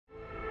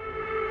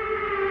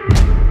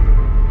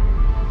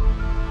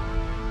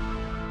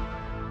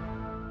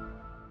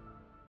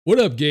What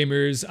up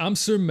gamers, I'm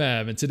Sir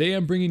Mav and today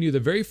I'm bringing you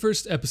the very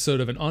first episode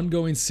of an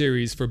ongoing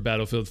series for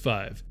Battlefield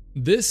 5.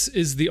 This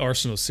is the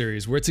Arsenal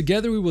series, where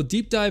together we will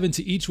deep dive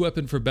into each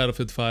weapon for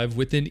Battlefield 5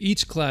 within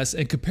each class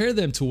and compare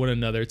them to one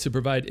another to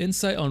provide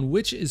insight on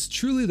which is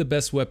truly the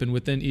best weapon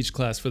within each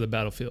class for the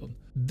battlefield.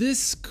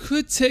 This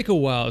could take a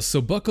while,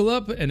 so buckle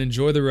up and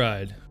enjoy the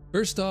ride.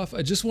 First off,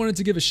 I just wanted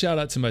to give a shout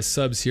out to my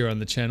subs here on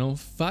the channel.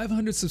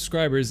 500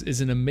 subscribers is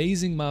an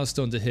amazing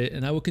milestone to hit,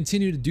 and I will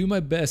continue to do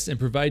my best and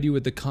provide you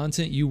with the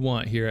content you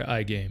want here at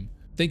iGame.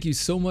 Thank you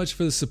so much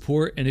for the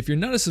support, and if you're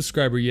not a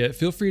subscriber yet,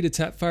 feel free to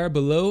tap fire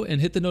below and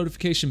hit the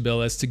notification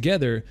bell as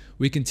together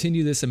we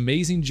continue this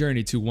amazing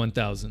journey to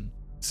 1000.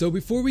 So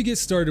before we get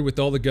started with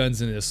all the guns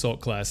in the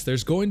assault class,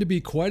 there's going to be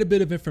quite a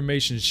bit of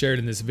information shared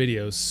in this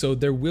video, so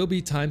there will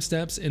be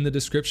timestamps in the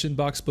description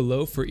box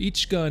below for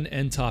each gun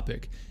and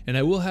topic, and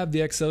I will have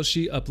the Excel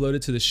sheet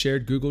uploaded to the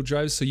shared Google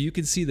Drive so you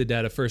can see the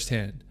data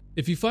firsthand.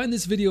 If you find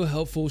this video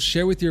helpful,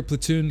 share with your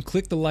platoon,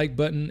 click the like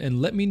button,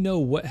 and let me know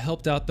what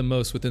helped out the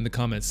most within the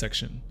comments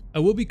section. I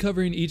will be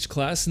covering each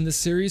class in this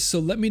series, so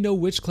let me know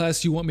which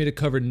class you want me to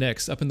cover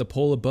next up in the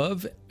poll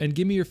above, and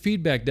give me your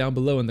feedback down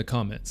below in the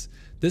comments.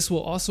 This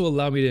will also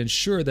allow me to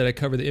ensure that I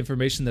cover the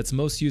information that's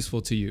most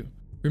useful to you.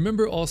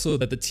 Remember also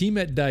that the team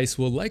at DICE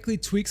will likely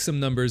tweak some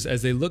numbers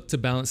as they look to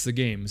balance the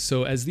game,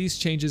 so as these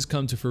changes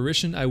come to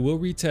fruition, I will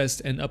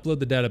retest and upload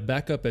the data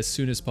back up as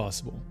soon as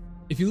possible.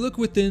 If you look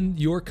within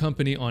your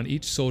company on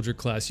each soldier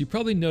class, you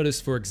probably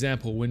noticed, for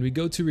example, when we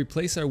go to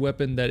replace our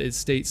weapon that it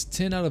states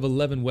 10 out of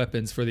 11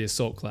 weapons for the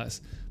assault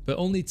class, but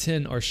only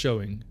 10 are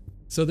showing.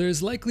 So there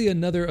is likely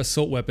another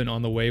assault weapon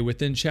on the way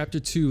within Chapter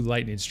 2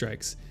 Lightning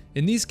Strikes.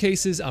 In these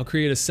cases, I'll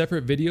create a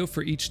separate video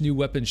for each new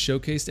weapon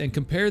showcased and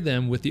compare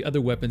them with the other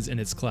weapons in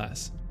its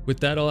class. With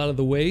that all out of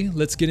the way,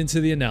 let's get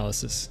into the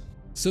analysis.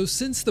 So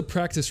since the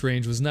practice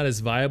range was not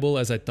as viable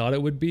as I thought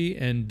it would be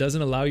and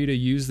doesn't allow you to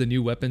use the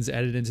new weapons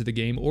added into the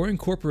game or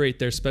incorporate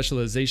their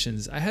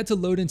specializations, I had to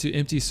load into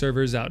empty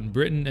servers out in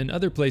Britain and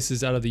other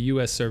places out of the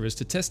US servers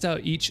to test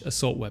out each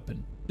assault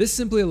weapon. This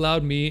simply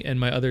allowed me and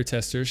my other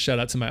testers, shout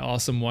out to my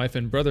awesome wife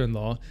and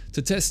brother-in-law,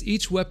 to test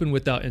each weapon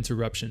without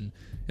interruption.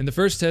 In the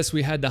first test,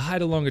 we had to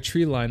hide along a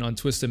tree line on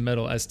Twisted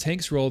Metal as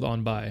tanks rolled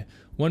on by.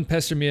 One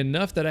pestered me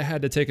enough that I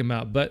had to take him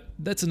out, but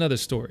that's another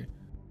story.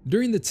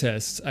 During the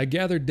tests, I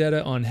gathered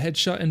data on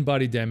headshot and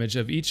body damage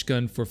of each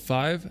gun for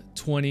 5,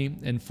 20,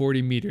 and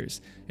 40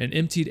 meters, and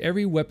emptied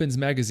every weapon's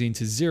magazine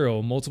to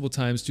 0 multiple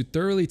times to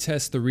thoroughly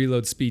test the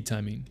reload speed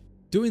timing.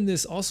 Doing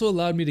this also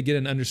allowed me to get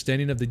an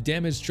understanding of the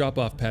damage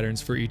drop-off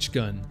patterns for each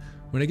gun.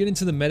 When I get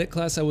into the medic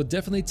class, I will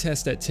definitely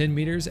test at 10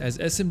 meters as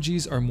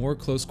SMGs are more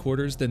close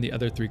quarters than the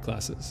other 3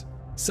 classes.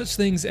 Such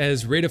things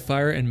as rate of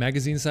fire and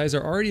magazine size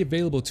are already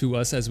available to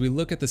us as we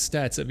look at the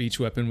stats of each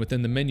weapon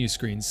within the menu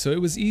screens, so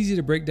it was easy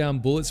to break down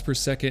bullets per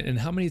second and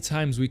how many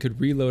times we could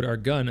reload our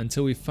gun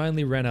until we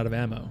finally ran out of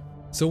ammo.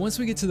 So once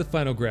we get to the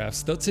final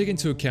graphs, they'll take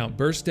into account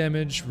burst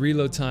damage,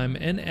 reload time,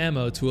 and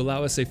ammo to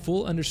allow us a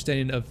full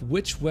understanding of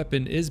which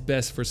weapon is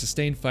best for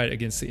sustained fight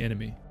against the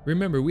enemy.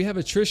 Remember, we have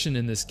attrition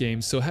in this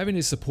game, so having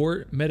a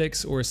support,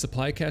 medics, or a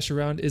supply cache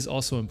around is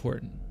also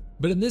important.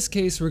 But in this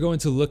case, we're going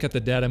to look at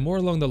the data more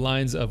along the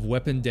lines of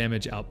weapon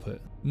damage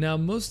output. Now,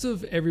 most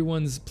of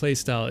everyone's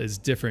playstyle is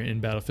different in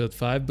Battlefield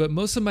 5, but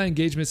most of my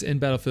engagements in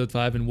Battlefield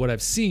 5 and what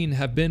I've seen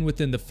have been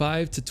within the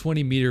 5 to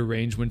 20 meter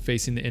range when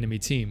facing the enemy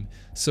team.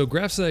 So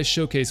graphs that I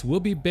showcase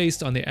will be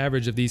based on the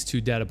average of these 2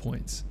 data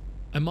points.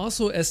 I'm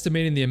also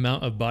estimating the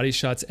amount of body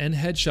shots and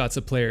headshots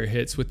a player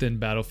hits within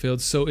Battlefield,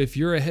 so if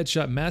you're a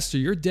headshot master,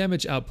 your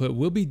damage output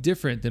will be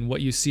different than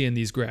what you see in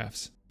these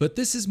graphs. But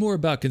this is more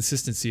about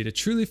consistency to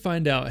truly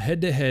find out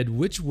head-to-head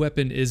which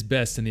weapon is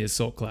best in the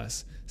assault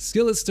class.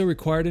 Skill is still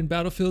required in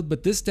Battlefield,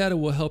 but this data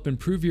will help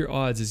improve your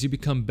odds as you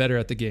become better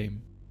at the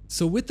game.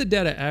 So with the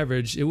data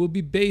average, it will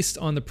be based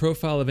on the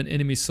profile of an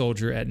enemy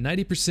soldier at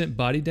 90%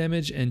 body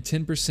damage and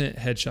 10%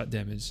 headshot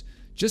damage,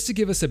 just to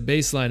give us a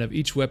baseline of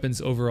each weapon's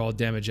overall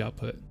damage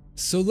output.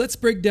 So let's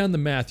break down the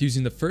math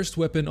using the first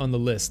weapon on the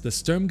list, the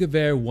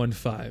Sturmgewehr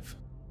 1.5.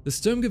 The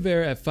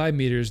Sturmgewehr at 5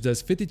 meters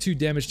does 52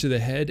 damage to the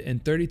head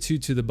and 32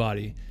 to the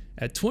body.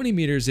 At 20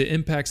 meters, it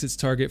impacts its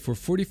target for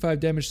 45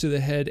 damage to the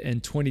head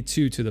and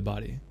 22 to the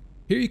body.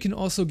 Here you can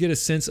also get a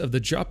sense of the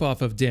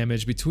drop-off of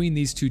damage between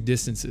these 2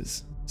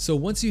 distances. So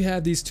once you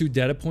have these 2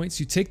 data points,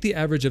 you take the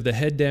average of the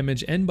head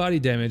damage and body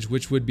damage,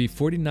 which would be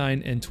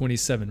 49 and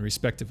 27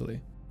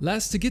 respectively.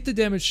 Last, to get the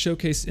damage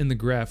showcased in the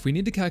graph, we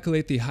need to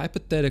calculate the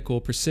hypothetical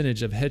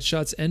percentage of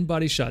headshots and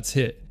body shots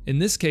hit. In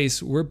this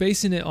case, we're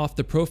basing it off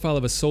the profile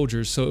of a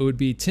soldier, so it would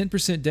be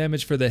 10%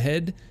 damage for the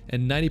head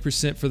and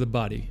 90% for the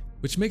body,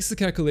 which makes the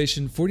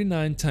calculation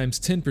 49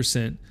 times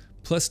 10%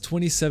 plus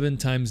 27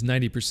 times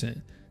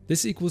 90%.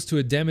 This equals to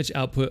a damage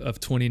output of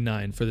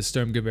 29 for the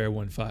Sturmgewehr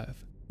 1.5.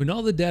 When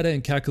all the data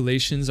and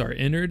calculations are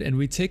entered and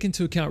we take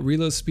into account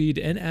reload speed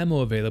and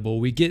ammo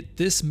available, we get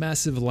this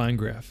massive line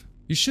graph.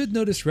 You should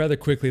notice rather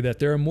quickly that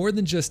there are more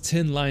than just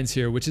 10 lines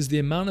here, which is the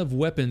amount of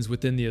weapons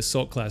within the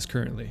assault class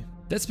currently.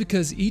 That's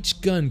because each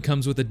gun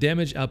comes with a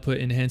damage output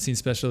enhancing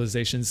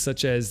specializations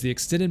such as the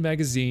extended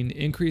magazine,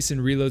 increase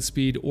in reload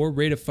speed, or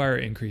rate of fire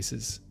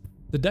increases.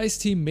 The DICE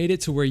team made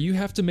it to where you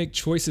have to make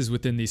choices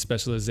within these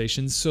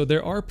specializations, so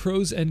there are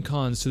pros and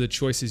cons to the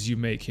choices you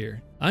make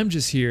here. I'm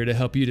just here to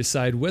help you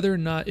decide whether or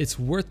not it's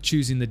worth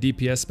choosing the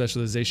DPS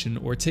specialization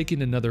or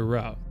taking another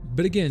route.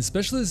 But again,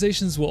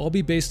 specializations will all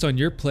be based on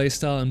your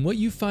playstyle and what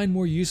you find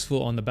more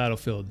useful on the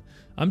battlefield.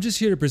 I'm just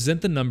here to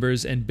present the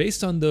numbers and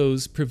based on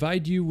those,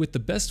 provide you with the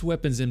best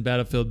weapons in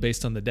Battlefield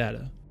based on the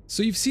data.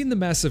 So you've seen the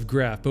massive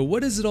graph, but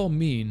what does it all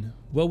mean?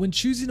 Well, when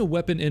choosing a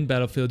weapon in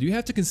Battlefield, you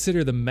have to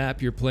consider the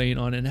map you're playing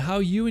on and how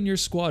you and your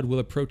squad will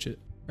approach it.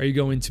 Are you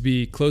going to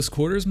be close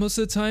quarters most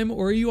of the time,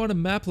 or are you on a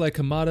map like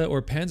Hamada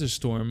or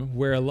Panzerstorm,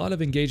 where a lot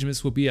of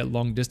engagements will be at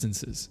long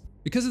distances?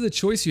 Because of the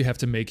choice you have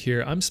to make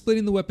here, I'm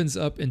splitting the weapons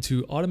up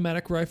into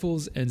automatic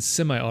rifles and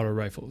semi-auto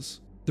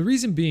rifles. The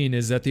reason being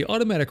is that the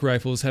automatic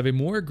rifles have a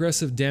more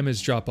aggressive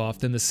damage drop-off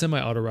than the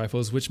semi-auto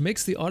rifles, which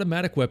makes the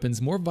automatic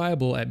weapons more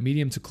viable at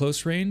medium to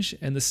close range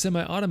and the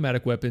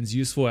semi-automatic weapons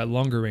useful at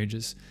longer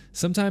ranges,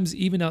 sometimes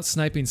even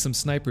out-sniping some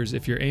snipers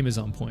if your aim is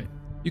on point.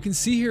 You can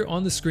see here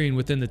on the screen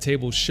within the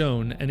table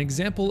shown an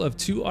example of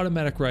 2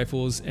 automatic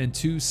rifles and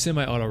 2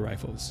 semi-auto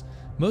rifles.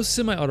 Most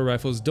semi-auto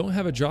rifles don't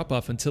have a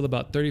drop-off until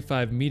about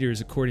 35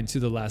 meters according to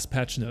the last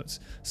patch notes,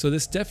 so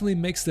this definitely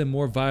makes them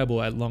more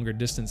viable at longer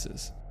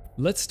distances.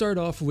 Let's start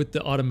off with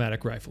the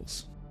automatic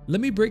rifles. Let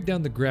me break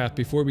down the graph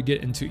before we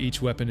get into each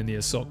weapon in the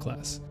assault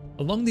class.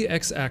 Along the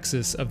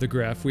x-axis of the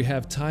graph we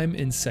have time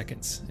in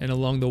seconds, and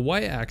along the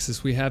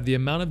y-axis we have the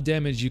amount of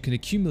damage you can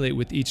accumulate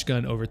with each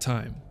gun over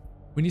time.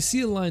 When you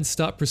see a line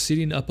stop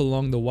proceeding up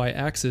along the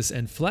y-axis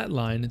and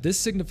flatline, this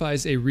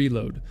signifies a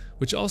reload,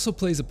 which also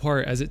plays a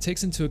part as it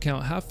takes into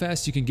account how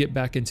fast you can get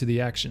back into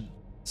the action.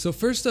 So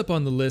first up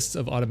on the list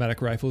of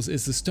automatic rifles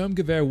is the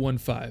Sturmgewehr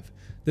 1.5.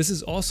 This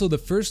is also the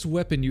first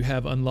weapon you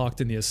have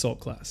unlocked in the assault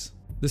class.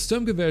 The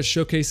Sturmgewehr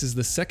showcases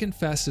the second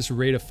fastest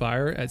rate of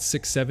fire at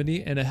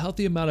 670 and a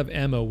healthy amount of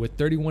ammo with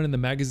 31 in the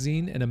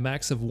magazine and a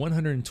max of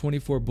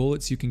 124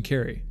 bullets you can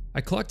carry.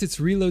 I clocked its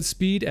reload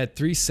speed at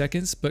 3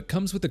 seconds, but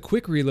comes with a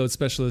quick reload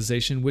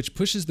specialization which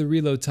pushes the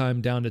reload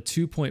time down to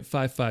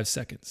 2.55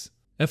 seconds.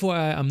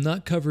 FYI, I'm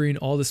not covering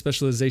all the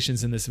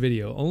specializations in this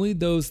video, only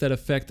those that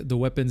affect the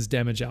weapon's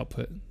damage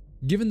output.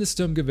 Given the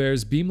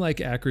Sturmgewehr's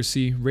beam-like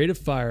accuracy, rate of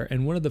fire,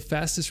 and one of the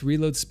fastest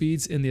reload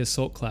speeds in the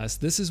assault class,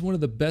 this is one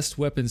of the best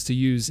weapons to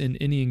use in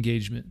any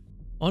engagement.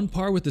 On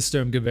par with the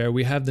Sturmgewehr,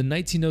 we have the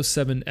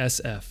 1907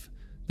 SF.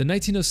 The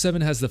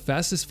 1907 has the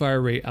fastest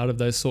fire rate out of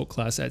the assault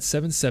class at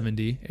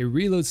 770, a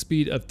reload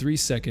speed of 3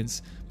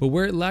 seconds, but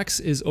where it lacks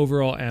is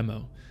overall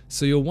ammo,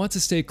 so you'll want to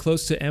stay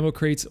close to ammo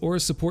crates or a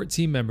support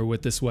team member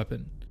with this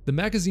weapon. The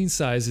magazine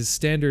size is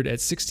standard at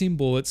 16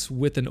 bullets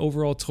with an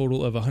overall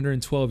total of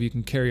 112 you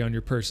can carry on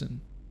your person.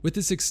 With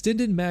this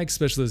extended mag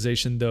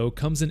specialization though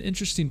comes an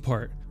interesting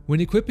part. When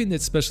equipping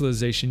that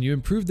specialization you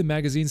improve the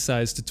magazine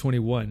size to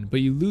 21,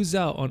 but you lose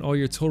out on all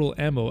your total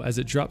ammo as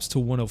it drops to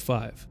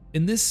 105.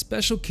 In this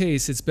special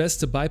case it's best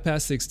to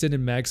bypass the extended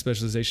mag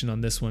specialization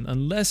on this one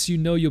unless you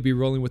know you'll be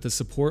rolling with a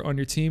support on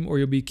your team or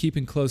you'll be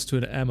keeping close to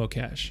an ammo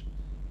cache.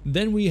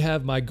 Then we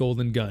have my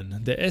golden gun,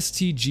 the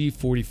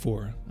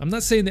STG-44. I'm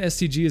not saying the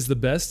STG is the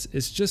best,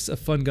 it's just a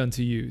fun gun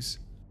to use.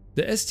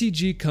 The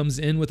STG comes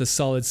in with a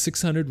solid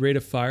 600 rate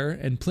of fire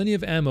and plenty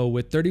of ammo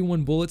with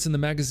 31 bullets in the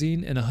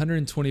magazine and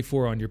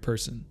 124 on your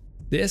person.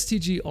 The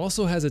STG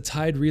also has a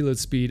tied reload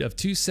speed of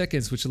 2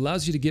 seconds which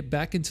allows you to get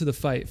back into the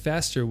fight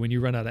faster when you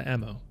run out of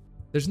ammo.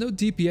 There's no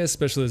DPS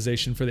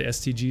specialization for the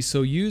STG,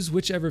 so use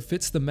whichever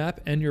fits the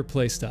map and your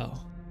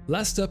playstyle.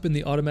 Last up in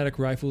the automatic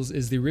rifles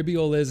is the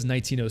Ribeyerolles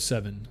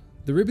 1907.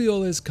 The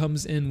Ribeyerolles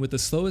comes in with the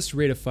slowest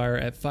rate of fire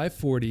at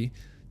 540,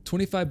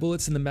 25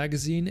 bullets in the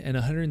magazine, and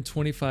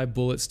 125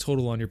 bullets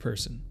total on your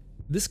person.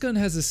 This gun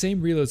has the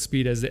same reload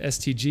speed as the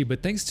STG,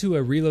 but thanks to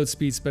a reload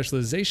speed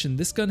specialization,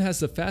 this gun has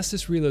the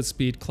fastest reload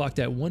speed clocked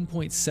at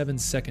 1.7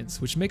 seconds,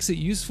 which makes it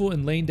useful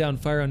in laying down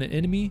fire on an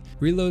enemy,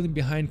 reloading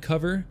behind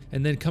cover,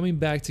 and then coming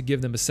back to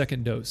give them a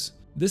second dose.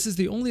 This is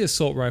the only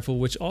assault rifle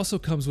which also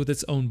comes with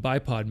its own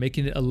bipod,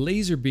 making it a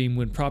laser beam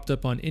when propped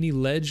up on any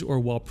ledge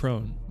or while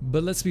prone.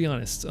 But let's be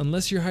honest,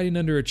 unless you're hiding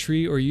under a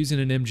tree or using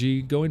an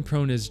MG, going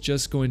prone is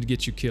just going to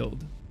get you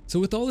killed. So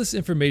with all this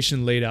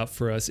information laid out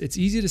for us, it's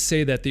easy to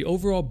say that the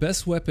overall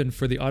best weapon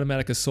for the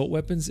automatic assault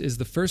weapons is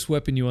the first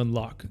weapon you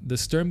unlock, the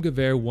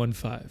Sturmgewehr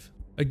 1.5.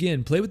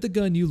 Again, play with the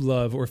gun you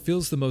love or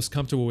feels the most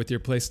comfortable with your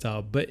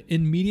playstyle, but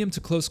in medium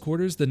to close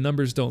quarters, the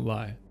numbers don't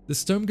lie. The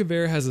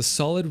Sturmgewehr has a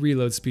solid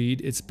reload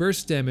speed, its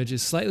burst damage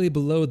is slightly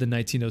below the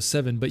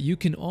 1907, but you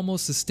can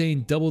almost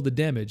sustain double the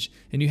damage,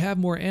 and you have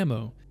more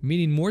ammo,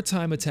 meaning more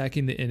time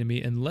attacking the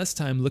enemy and less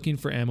time looking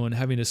for ammo and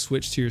having to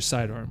switch to your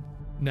sidearm.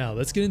 Now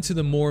let's get into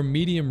the more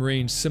medium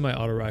range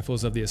semi-auto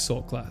rifles of the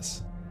assault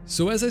class.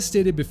 So as I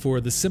stated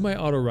before, the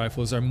semi-auto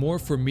rifles are more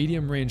for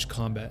medium range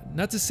combat.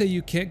 Not to say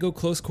you can't go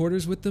close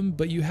quarters with them,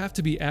 but you have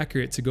to be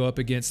accurate to go up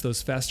against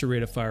those faster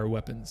rate of fire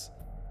weapons.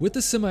 With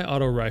the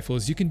semi-auto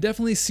rifles, you can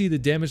definitely see the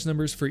damage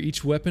numbers for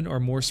each weapon are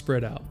more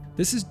spread out.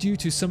 This is due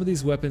to some of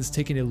these weapons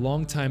taking a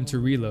long time to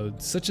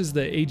reload, such as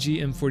the AG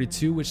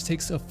M42, which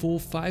takes a full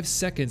 5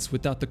 seconds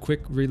without the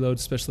quick reload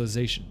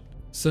specialization.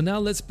 So now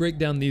let's break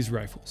down these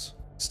rifles.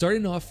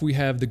 Starting off, we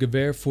have the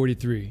Gewehr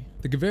 43.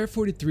 The Gewehr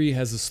 43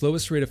 has the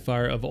slowest rate of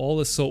fire of all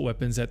assault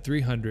weapons at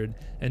 300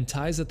 and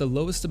ties at the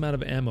lowest amount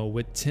of ammo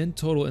with 10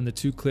 total in the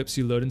 2 clips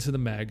you load into the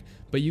mag,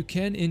 but you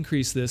can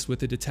increase this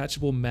with a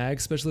detachable mag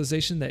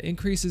specialization that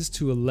increases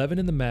to 11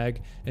 in the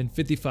mag and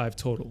 55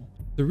 total.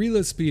 The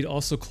reload speed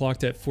also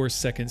clocked at 4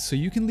 seconds, so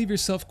you can leave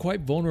yourself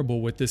quite vulnerable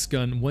with this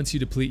gun once you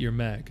deplete your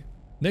mag.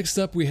 Next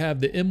up, we have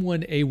the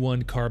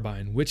M1A1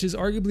 Carbine, which is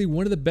arguably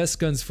one of the best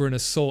guns for an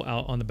assault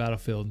out on the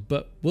battlefield,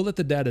 but we'll let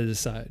the data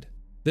decide.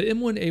 The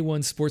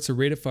M1A1 sports a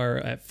rate of fire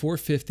at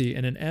 450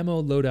 and an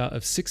ammo loadout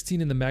of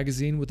 16 in the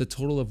magazine with a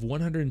total of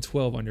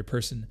 112 on your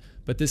person,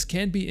 but this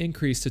can be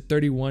increased to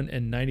 31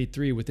 and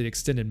 93 with the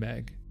extended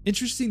mag.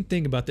 Interesting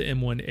thing about the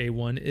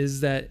M1A1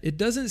 is that it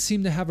doesn't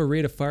seem to have a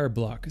rate of fire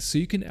block, so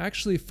you can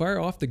actually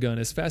fire off the gun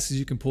as fast as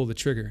you can pull the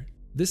trigger.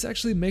 This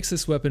actually makes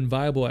this weapon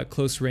viable at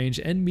close range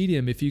and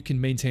medium if you can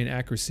maintain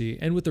accuracy,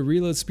 and with a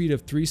reload speed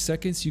of 3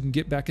 seconds you can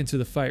get back into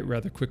the fight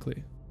rather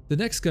quickly. The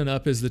next gun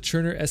up is the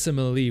Turner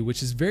SMLE,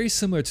 which is very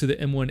similar to the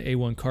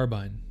M1A1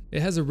 Carbine.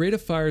 It has a rate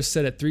of fire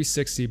set at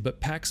 360 but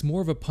packs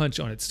more of a punch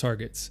on its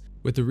targets.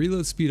 With a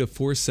reload speed of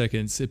 4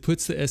 seconds, it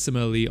puts the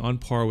SMLE on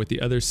par with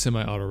the other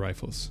semi-auto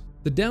rifles.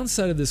 The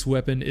downside of this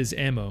weapon is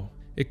ammo.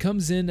 It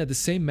comes in at the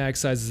same mag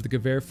size as the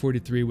Gewehr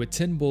 43 with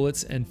 10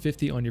 bullets and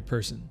 50 on your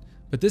person.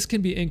 But this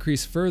can be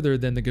increased further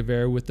than the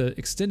Gewehr with the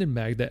extended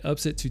mag that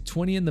ups it to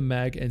 20 in the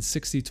mag and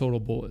 60 total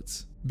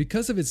bullets.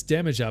 Because of its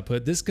damage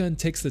output, this gun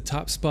takes the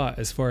top spot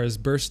as far as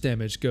burst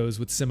damage goes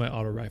with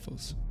semi-auto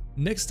rifles.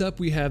 Next up,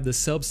 we have the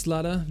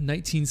Selbstlader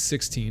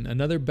 1916,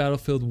 another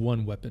Battlefield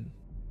 1 weapon.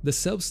 The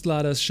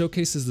Selbstlader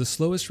showcases the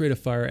slowest rate of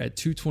fire at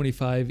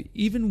 225.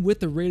 Even with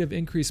the rate of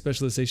increased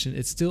specialization,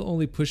 it still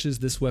only pushes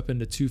this weapon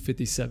to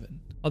 257.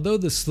 Although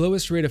the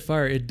slowest rate of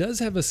fire, it does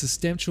have a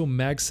substantial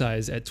mag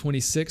size at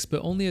 26,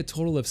 but only a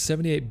total of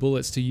 78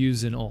 bullets to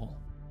use in all.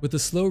 With a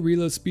slow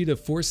reload speed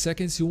of 4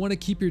 seconds, you'll want to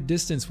keep your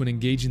distance when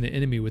engaging the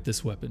enemy with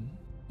this weapon.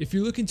 If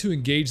you're looking to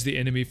engage the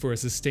enemy for a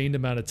sustained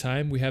amount of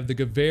time, we have the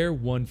Gewehr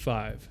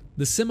 1.5.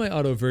 The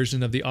semi-auto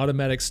version of the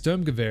automatic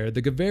Sturmgewehr,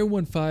 the Gewehr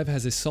 1.5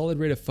 has a solid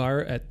rate of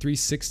fire at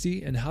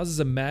 360 and houses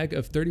a mag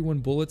of 31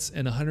 bullets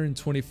and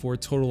 124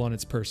 total on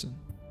its person.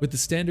 With the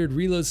standard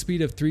reload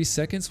speed of 3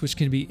 seconds, which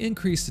can be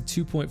increased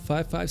to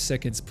 2.55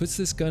 seconds, puts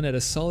this gun at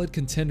a solid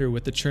contender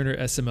with the Turner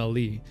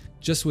SMLE,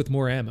 just with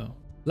more ammo.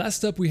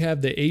 Last up, we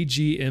have the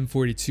AG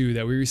M42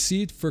 that we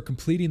received for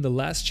completing the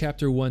last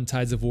Chapter 1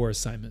 Tides of War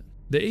assignment.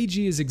 The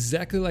AG is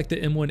exactly like the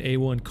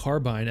M1A1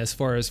 Carbine as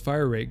far as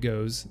fire rate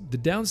goes. The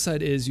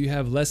downside is you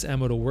have less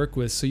ammo to work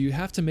with, so you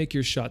have to make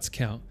your shots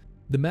count.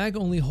 The mag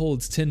only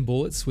holds 10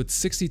 bullets with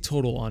 60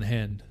 total on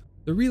hand.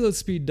 The reload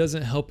speed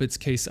doesn't help its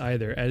case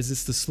either, as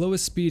it's the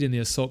slowest speed in the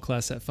assault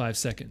class at 5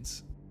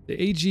 seconds. The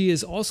AG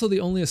is also the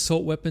only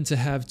assault weapon to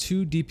have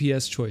 2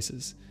 DPS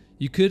choices.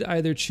 You could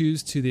either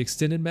choose to the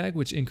extended mag,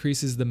 which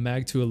increases the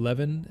mag to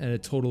 11 and a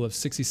total of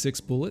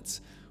 66 bullets,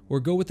 or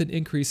go with an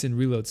increase in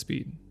reload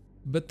speed.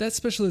 But that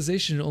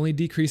specialization only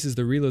decreases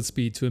the reload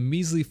speed to a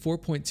measly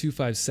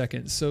 4.25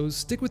 seconds, so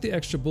stick with the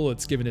extra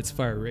bullets given its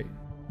fire rate.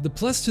 The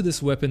plus to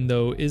this weapon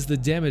though is the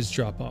damage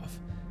drop-off.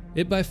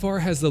 It by far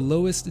has the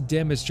lowest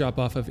damage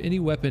drop-off of any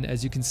weapon,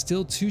 as you can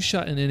still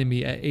 2-shot an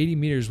enemy at 80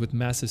 meters with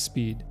massive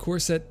speed. Of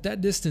course, at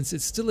that distance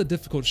it's still a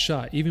difficult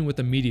shot even with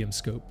a medium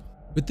scope.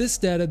 With this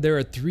data, there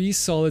are 3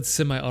 solid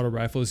semi-auto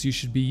rifles you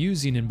should be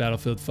using in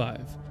Battlefield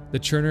 5. The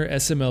Turner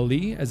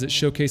SMLE, as it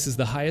showcases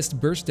the highest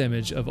burst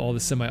damage of all the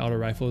semi-auto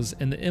rifles,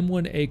 and the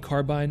M1A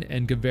Carbine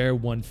and Gewehr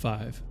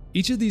 1.5.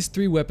 Each of these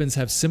 3 weapons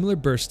have similar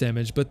burst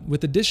damage, but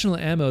with additional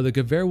ammo, the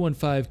Gewehr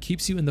 1.5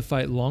 keeps you in the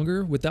fight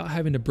longer without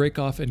having to break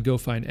off and go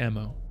find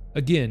ammo.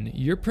 Again,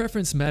 your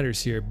preference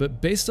matters here,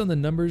 but based on the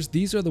numbers,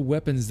 these are the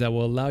weapons that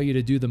will allow you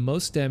to do the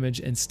most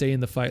damage and stay in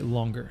the fight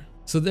longer.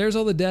 So there's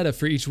all the data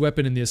for each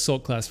weapon in the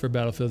assault class for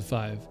Battlefield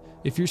 5.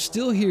 If you're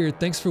still here,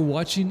 thanks for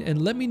watching,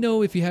 and let me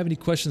know if you have any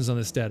questions on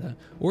this data,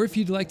 or if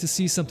you'd like to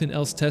see something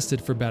else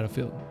tested for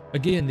Battlefield.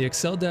 Again, the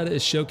Excel data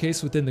is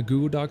showcased within the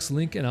Google Docs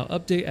link, and I'll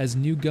update as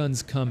new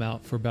guns come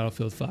out for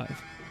Battlefield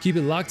 5. Keep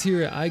it locked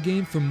here at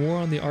iGame for more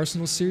on the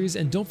Arsenal series,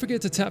 and don't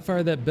forget to tap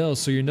fire that bell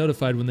so you're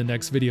notified when the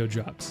next video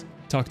drops.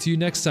 Talk to you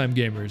next time,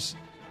 gamers.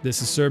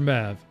 This is Sir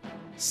Mav,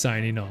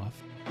 signing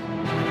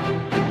off.